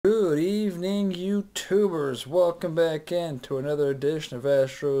YouTubers, welcome back in to another edition of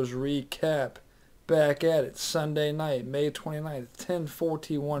Astros Recap. Back at it, Sunday night, May 29th,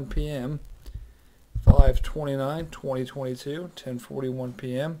 10:41 p.m. 5/29/2022, 10:41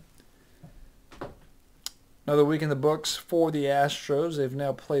 p.m. Another week in the books for the Astros. They've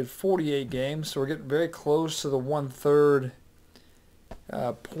now played 48 games, so we're getting very close to the one-third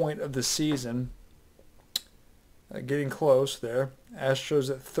point of the season. Getting close there. Astros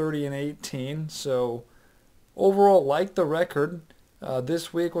at 30-18. So overall, like the record.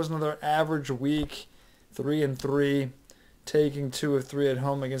 This week was another average week, 3-3, taking 2 of 3 at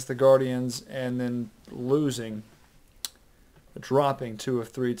home against the Guardians, and then dropping 2 of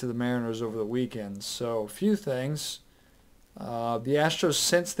 3 to the Mariners over the weekend. So a few things. The Astros,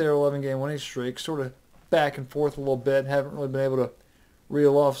 since their 11-game winning streak, sort of back and forth a little bit, haven't really been able to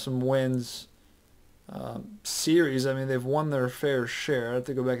reel off some wins. Series, I mean, they've won their fair share. I have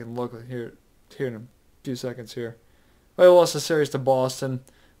to go back and look here in a few seconds here. They lost a series to Boston,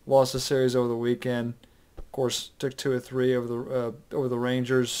 lost a series over the weekend. Of course, took 2 of 3 over the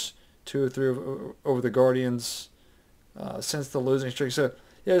Rangers, 2 of 3 over the Guardians since the losing streak. So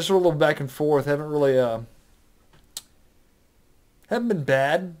yeah, just sort of a little back and forth. Haven't been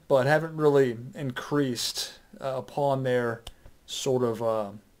bad, but haven't really increased upon their sort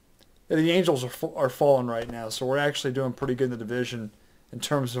of. The Angels are falling right now, so we're actually doing pretty good in the division in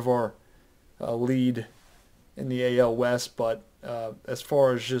terms of our lead in the AL West. But as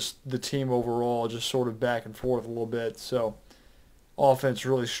far as just the team overall, just sort of back and forth a little bit. So offense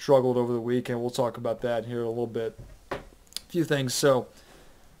really struggled over the weekend. We'll talk about that here in a little bit. A few things. So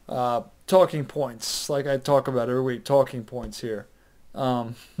talking points, like I talk about every week, talking points here.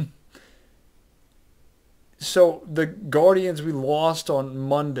 So the Guardians, we lost on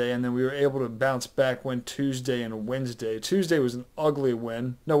Monday, and then we were able to bounce back, win Tuesday and Wednesday. Tuesday was an ugly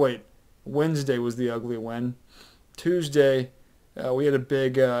win. No, wait. Wednesday was the ugly win. Tuesday, we had a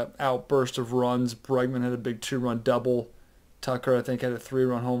big outburst of runs. Bregman had a big 2-run double. Tucker, I think, had a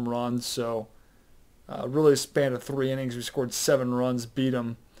 3-run home run. So really span of 3 innings. We scored 7 runs, beat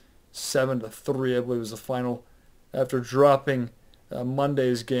them 7-3, I believe was the final. After dropping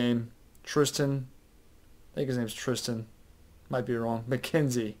Monday's game, Tristan, I think his name's Tristan, might be wrong,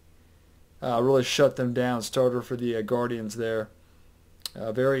 McKenzie, really shut them down. Starter for the Guardians there.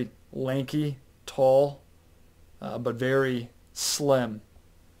 Very lanky, tall, but very slim.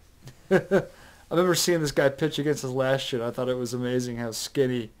 I remember seeing this guy pitch against us last year. I thought it was amazing how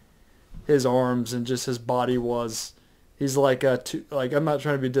skinny his arms and just his body was. He's like I'm not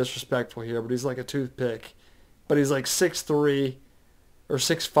trying to be disrespectful here, but he's like a toothpick. But he's like 6'3", or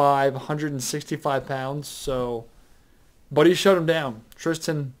 6'5", 165 pounds. So, but he shut him down.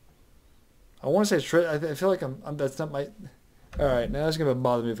 Tristan, I want to say Tristan. I feel like that's not my. All right, now it's gonna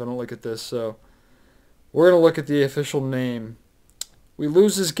bother me if I don't look at this. So, we're gonna look at the official name. We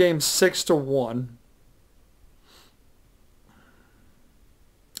lose this game 6-1.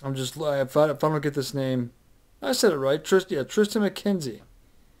 If I don't get this name, I said it right. Tristan McKenzie.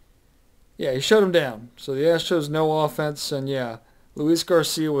 Yeah, he shut him down. So the Astros no offense, and yeah. Luis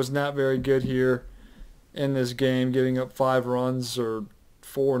Garcia was not very good here in this game, giving up 5 runs or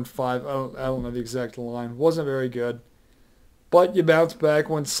 4 and 5. I don't know the exact line. Wasn't very good. But you bounce back,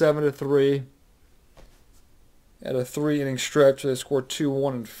 went 7-3 at a 3-inning stretch. They scored 2,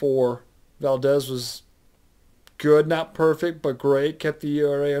 1, and 4. Valdez was good, not perfect, but great. Kept the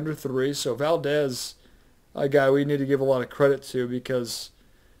ERA under 3. So Valdez, a guy we need to give a lot of credit to because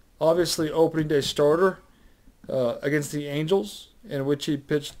obviously opening day starter against the Angels, in which he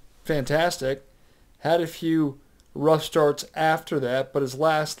pitched fantastic. Had a few rough starts after that, but his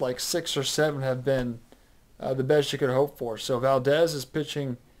last 6 or 7 have been the best you could hope for. So Valdez is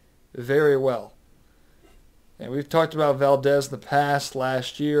pitching very well. And we've talked about Valdez in the past.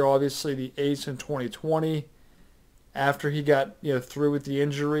 Last year, obviously the ace in 2020. After he got through with the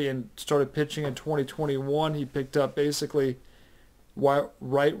injury and started pitching in 2021, he picked up basically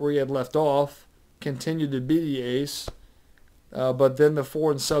right where he had left off. Continued to be the ace. But then the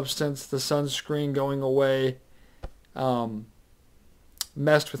foreign substance, the sunscreen going away,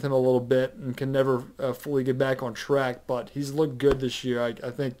 messed with him a little bit and can never fully get back on track. But he's looked good this year.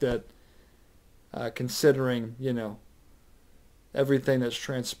 I think that considering, everything that's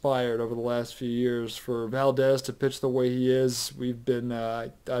transpired over the last few years, for Valdez to pitch the way he is,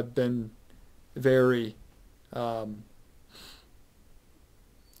 I've been very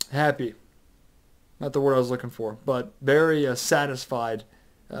happy. Not the word I was looking for, but very satisfied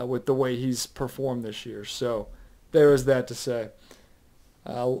with the way he's performed this year. So there is that to say.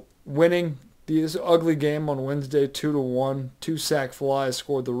 Winning this ugly game on Wednesday 2-1, 2 sack flies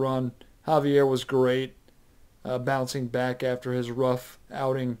scored the run. Javier was great, bouncing back after his rough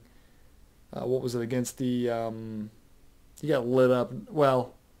outing. What was it against the? He got lit up.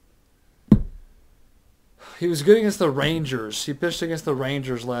 Well, he was good against the Rangers. He pitched against the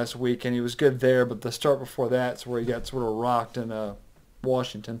Rangers last week, and he was good there. But the start before that's where he got sort of rocked in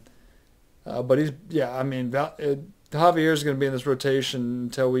Washington. But Javier's going to be in this rotation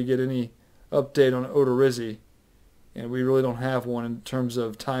until we get any update on Urquidy, and we really don't have one in terms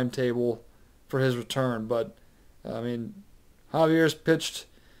of timetable for his return. But Javier's pitched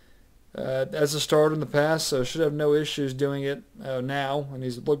as a starter in the past, so should have no issues doing it now, and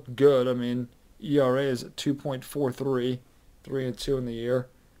he's looked good. ERA is at 2.43, 3-2 in the year.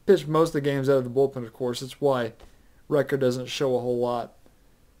 Pitched most of the games out of the bullpen, of course. That's why record doesn't show a whole lot.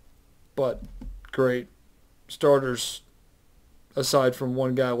 But great. Starters, aside from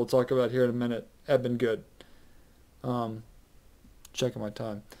one guy we'll talk about here in a minute, have been good. Checking my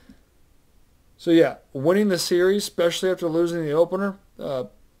time. So yeah, winning the series, especially after losing the opener,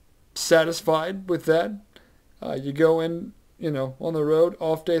 satisfied with that. You go in, on the road,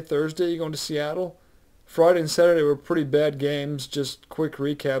 off day Thursday, you're going to Seattle. Friday and Saturday were pretty bad games. Just quick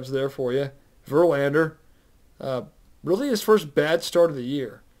recaps there for you. Verlander, really his first bad start of the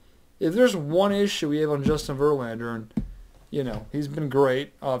year. If there's one issue we have on Justin Verlander, and he's been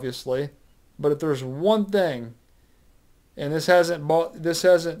great, obviously, but if there's one thing, and this hasn't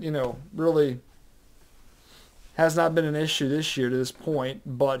really has not been an issue this year to this point,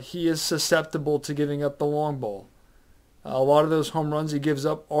 but he is susceptible to giving up the long ball. A lot of those home runs he gives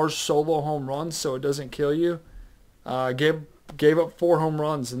up are solo home runs, so it doesn't kill you. Gave up 4 home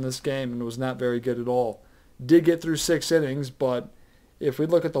runs in this game and was not very good at all. Did get through 6 innings, but if we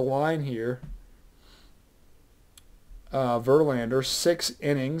look at the line here, Verlander, 6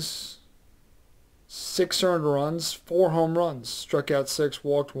 innings, 6 earned runs, 4 home runs, struck out 6,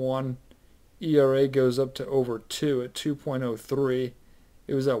 walked 1. ERA goes up to over 2 at 2.03.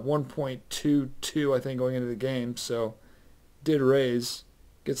 It was at 1.22, I think, going into the game, so did raise,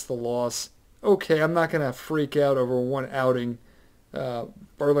 gets the loss. Okay, I'm not going to freak out over one outing.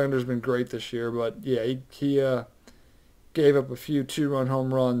 Verlander's been great this year, but yeah, he gave up a few 2-run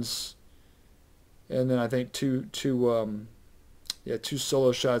home runs, and then I think two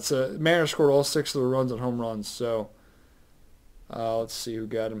solo shots. Mariner scored all 6 of the runs on home runs, so let's see who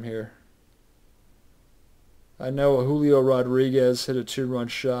got him here. I know Julio Rodriguez hit a 2-run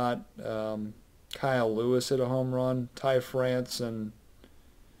shot. Kyle Lewis hit a home run. Ty France and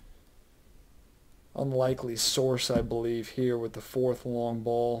unlikely source, I believe, here with the 4th long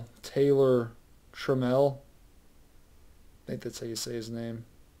ball. Taylor Trammell. I think that's how you say his name.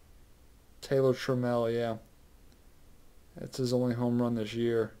 Taylor Trammell, yeah. That's his only home run this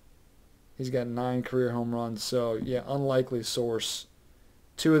year. He's got 9 career home runs, so yeah, unlikely source.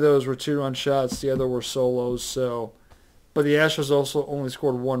 2 of those were 2-run shots. The other were solos. So, but the Astros also only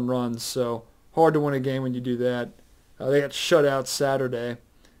scored 1 run. So hard to win a game when you do that. They got shut out Saturday.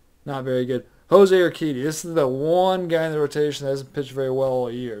 Not very good. Jose Urquidy. This is the one guy in the rotation that hasn't pitched very well all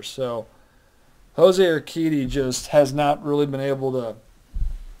year. So Jose Urquidy just has not really been able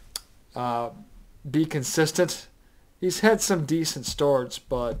to be consistent. He's had some decent starts,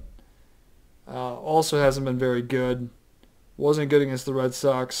 but also hasn't been very good. Wasn't good against the Red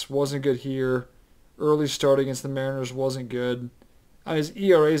Sox. Wasn't good here. Early start against the Mariners wasn't good. His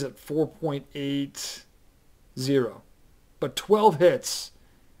ERA is at 4.80. But 12 hits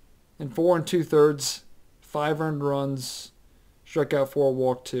in 4 2/3, 5 earned runs, struck out 4,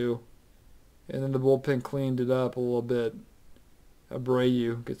 walked 2. And then the bullpen cleaned it up a little bit.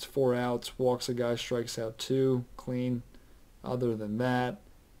 Abreu gets 4 outs, walks a guy, strikes out 2, clean. Other than that,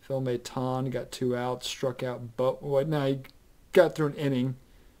 Phil Maton got 2 outs, struck out, he got through an inning,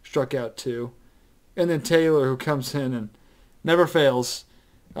 struck out 2. And then Taylor, who comes in and never fails.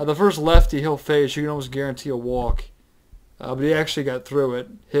 The first lefty he'll face, you can almost guarantee a walk. But he actually got through it.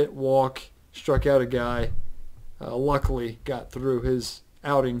 Hit, walk, struck out a guy. Luckily got through his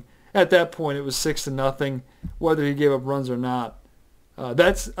outing. At that point, it was 6-0, whether he gave up runs or not.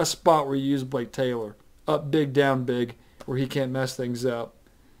 That's a spot where you use Blake Taylor. Up big, down big, where he can't mess things up.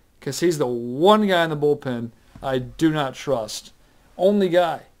 Because he's the one guy in the bullpen I do not trust. Only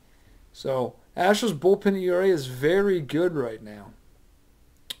guy. So Astros bullpen ERA is very good right now.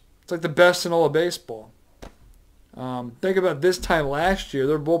 It's like the best in all of baseball. Think about this time last year.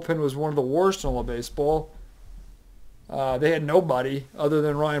 Their bullpen was one of the worst in all of baseball. They had nobody other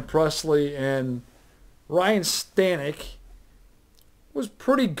than Ryan Presley, and Ryan Stanek was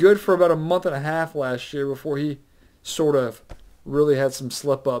pretty good for about a month and a half last year before he sort of really had some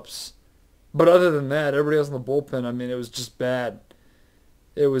slip-ups. But other than that, everybody else in the bullpen, it was just bad.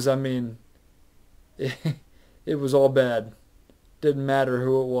 It was, I mean, it, it was all bad. Didn't matter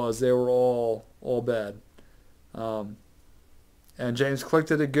who it was. They were all bad. Um, and James Click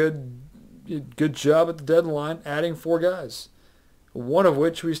did a good job at the deadline, adding 4 guys. One of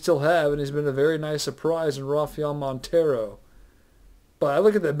which we still have, and he's been a very nice surprise in Rafael Montero. But I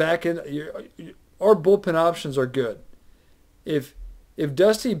look at the back end. Our bullpen options are good. If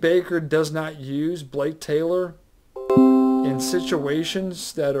Dusty Baker does not use Blake Taylor in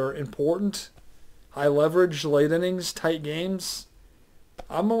situations that are important, high leverage, late innings, tight games,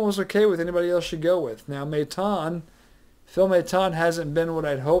 I'm almost okay with anybody else should go with. Now, Phil Maton hasn't been what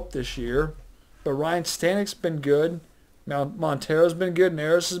I'd hoped this year, but Ryan Stanek's been good. Montero's been good.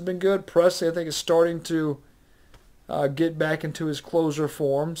 Artis has been good. Presley, I think, is starting to get back into his closer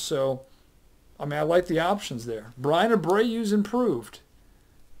form. So, I mean, I like the options there. Brian Abreu's improved.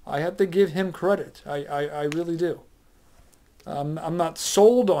 I have to give him credit. I really do. I'm not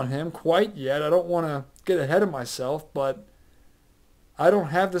sold on him quite yet. I don't want to get ahead of myself, but I don't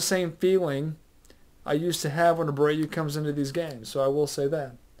have the same feeling I used to have when Abreu comes into these games. So I will say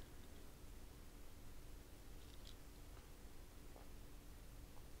that.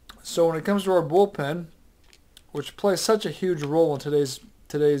 So when it comes to our bullpen, which plays such a huge role in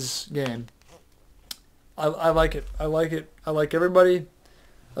today's game, I like it. I like it. I like everybody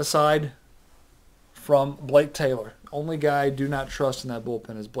aside from Blake Taylor. Only guy I do not trust in that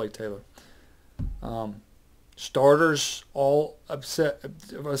bullpen is Blake Taylor. Starters all upset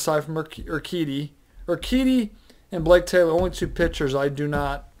aside from Urquidy. Urquidy and Blake Taylor, only 2 pitchers I do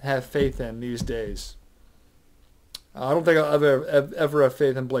not have faith in these days. I don't think I'll ever have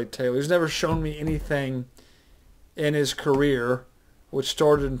faith in Blake Taylor. He's never shown me anything in his career, which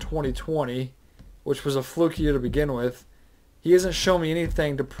started in 2020, which was a fluke year to begin with. He hasn't shown me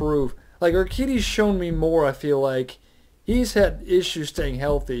anything to prove. Like, Urquidy's shown me more, I feel like. He's had issues staying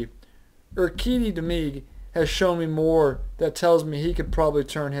healthy. Urquidy, to me, has shown me more that tells me he could probably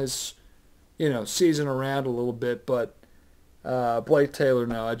turn his, season around a little bit. But Blake Taylor,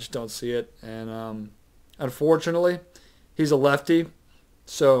 no, I just don't see it. And unfortunately, he's a lefty.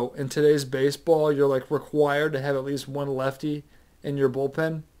 So in today's baseball, you're like required to have at least one lefty in your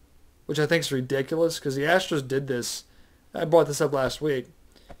bullpen, which I think is ridiculous because the Astros did this. I brought this up last week.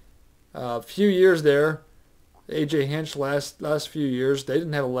 A few years there, A.J. Hinch last few years, they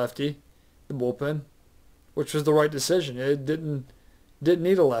didn't have a lefty in the bullpen, which was the right decision. It didn't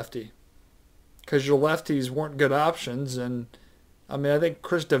need a lefty because your lefties weren't good options. And I mean, I think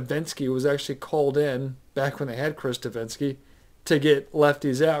Chris Davinsky was actually called in back when they had Chris Davinsky to get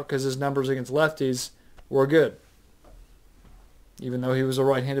lefties out because his numbers against lefties were good, even though he was a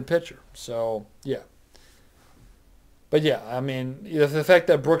right-handed pitcher. So, yeah. But, yeah, I mean, the fact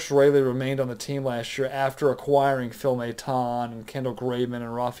that Brooks Raley remained on the team last year after acquiring Phil Maton and Kendall Graveman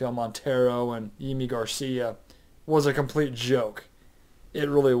and Rafael Montero and Yimi Garcia was a complete joke. It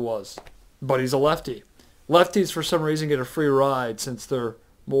really was. But he's a lefty. Lefties, for some reason, get a free ride since they're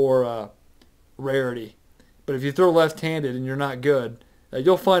more rarity. But if you throw left-handed and you're not good,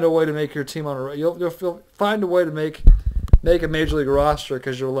 you'll find a way to make your team on a. You'll find a way to make a major league roster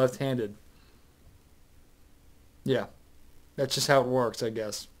because you're left-handed. Yeah, that's just how it works, I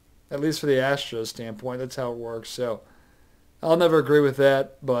guess. At least for the Astros standpoint, that's how it works. So I'll never agree with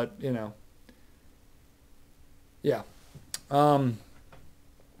that, but yeah.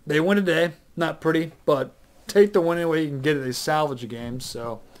 They win today, not pretty, but take the win any way you can get it. They salvage a game,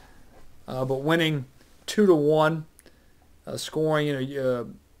 so. But winning 2-1, scoring,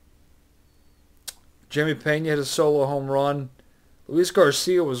 Jimmy Pena had a solo home run. Luis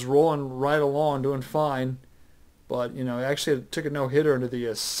Garcia was rolling right along, doing fine. But, actually took a no-hitter into the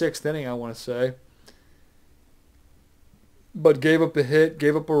 6th inning, I want to say. But gave up a hit,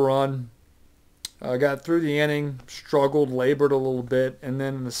 gave up a run. Got through the inning, struggled, labored a little bit. And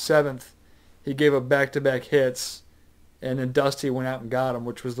then in the 7th, he gave up back-to-back hits. And then Dusty went out and got him,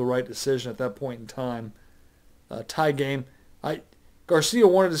 which was the right decision at that point in time. Tie game. Garcia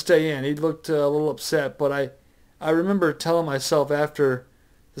wanted to stay in. He looked a little upset, but I remember telling myself after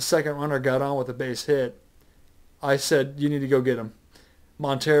the second runner got on with a base hit, I said, you need to go get him.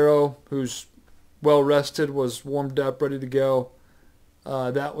 Montero, who's well rested, was warmed up, ready to go.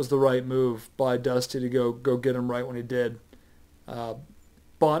 That was the right move by Dusty to go get him right when he did.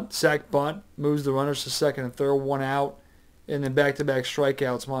 Sack bunt, moves the runners to second and third, 1 out. And then back-to-back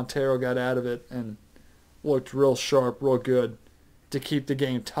strikeouts, Montero got out of it and looked real sharp, real good to keep the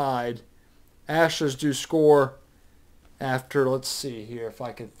game tied. Astros do score after, let's see here if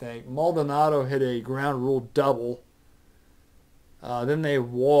I can think. Maldonado hit a ground rule double. Then they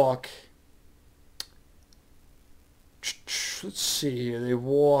walk let's see here. They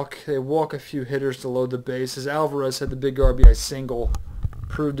walk a few hitters to load the bases. Alvarez had the big RBI single,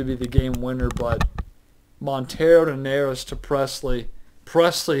 proved to be the game winner, but Montero to Neris to Presley.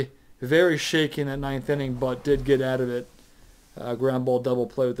 Presley very shaky in that ninth inning, but did get out of it. Ground ball double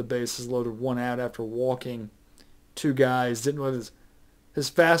play with the bases loaded, 1 out after walking 2 guys. Didn't know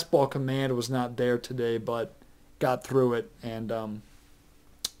his fastball command was not there today, but got through it and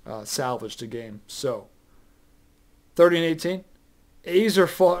salvaged the game. So 30-18. A's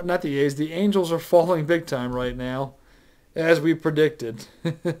are not the A's. The Angels are falling big time right now, as we predicted.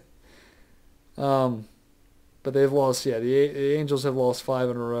 But they've lost. Yeah, the Angels have lost 5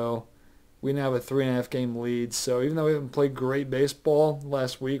 in a row. We now have a 3.5 game lead. So even though we haven't played great baseball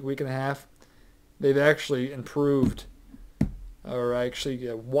last week and a half, they've actually improved, or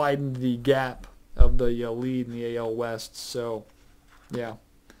actually widened the gap of the lead in the AL West. So, yeah.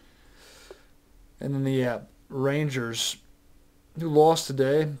 And then the Rangers, who lost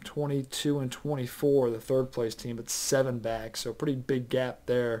today, 22-24, the third place team, but 7 back. So pretty big gap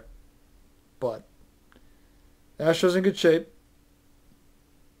there. But Astros in good shape.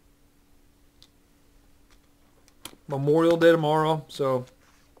 Memorial Day tomorrow, so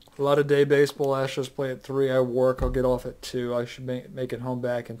a lot of day baseball. Astros play at 3. I work. I'll get off at 2. I should make it home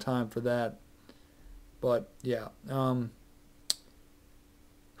back in time for that. But, yeah. As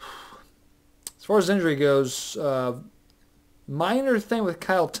far as injury goes, minor thing with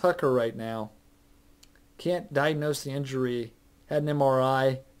Kyle Tucker right now. Can't diagnose the injury. Had an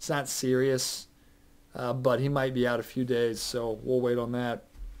MRI. It's not serious, but he might be out a few days, so we'll wait on that.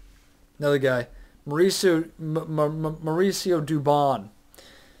 Another guy, Mauricio Dubon.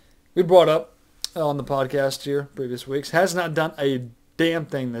 We brought up on the podcast here previous weeks. Has not done a damn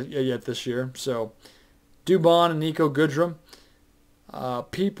thing yet this year. So Dubon and Nico Goodrum,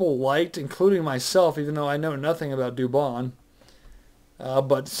 people liked, including myself, even though I know nothing about Dubon.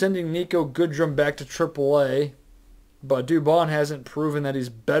 But sending Nico Goodrum back to AAA, but Dubon hasn't proven that he's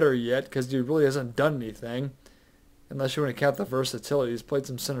better yet because dude really hasn't done anything, unless you want to count the versatility. He's played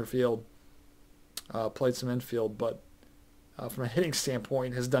some center field, played some infield, but from a hitting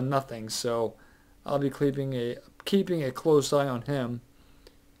standpoint has done nothing. So I'll be keeping a close eye on him.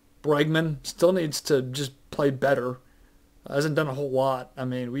 Bregman still needs to just play better. Hasn't done a whole lot. I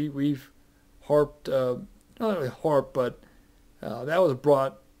mean, we've harped, not really harped, but that was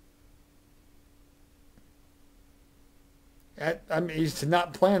brought. He's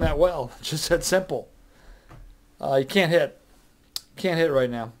not playing that well. Just that simple. He can't hit. Can't hit right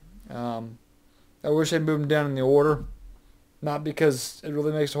now. I wish they'd move him down in the order. Not because it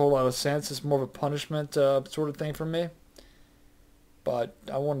really makes a whole lot of sense. It's more of a punishment sort of thing for me. But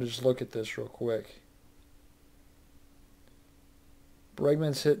I wanted to just look at this real quick.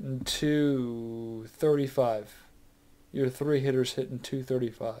 Bregman's hitting .235. Your 3 hitters hitting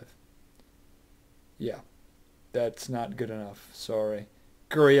 .235. Yeah. That's not good enough. Sorry.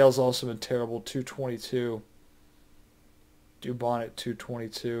 Gurriel's also been terrible. .222. Dubon at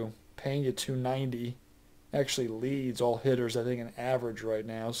 .222. Pena .290. Actually leads all hitters, I think, in average right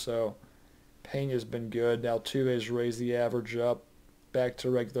now. So Pena's been good. Altuve's raised the average up back to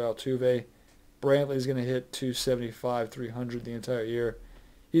regular Altuve. Brantley's going to hit .275, .300 the entire year.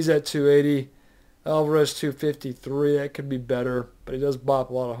 He's at .280. Alvarez .253. That could be better, but he does bop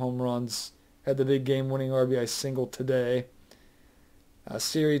a lot of home runs. Had the big game-winning RBI single today.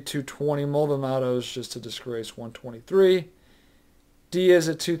 Siri .220. Maldonado's just a disgrace, .123. Diaz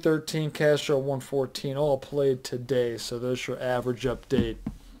at .213. Castro .114. All played today, so there's your average update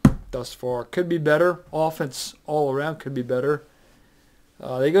thus far. Could be better. Offense all around could be better.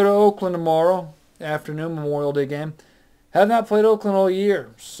 They go to Oakland tomorrow afternoon, Memorial Day game. Have not played Oakland all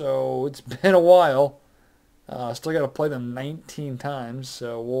year, so it's been a while. Still got to play them 19 times,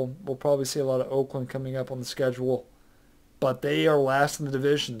 so we'll probably see a lot of Oakland coming up on the schedule. But they are last in the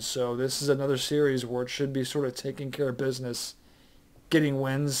division, so this is another series where it should be sort of taking care of business, getting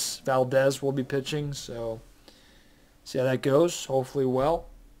wins. Valdez will be pitching, so see how that goes. Hopefully well,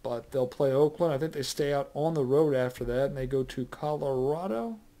 but they'll play Oakland. I think they stay out on the road after that, and they go to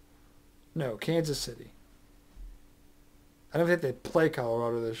Colorado? No, Kansas City. I don't think they play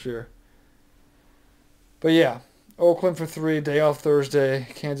Colorado this year. But yeah, Oakland for 3, day off Thursday,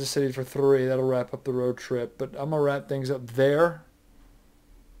 Kansas City for 3. That'll wrap up the road trip. But I'm going to wrap things up there.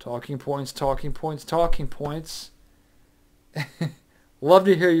 Talking points, talking points, talking points. Love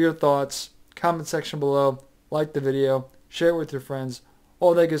to hear your thoughts. Comment section below. Like the video. Share it with your friends.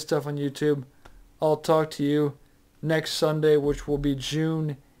 All that good stuff on YouTube. I'll talk to you next Sunday, which will be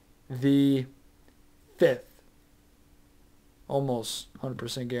June the 5th. Almost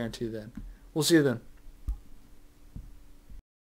 100% guarantee then. We'll see you then.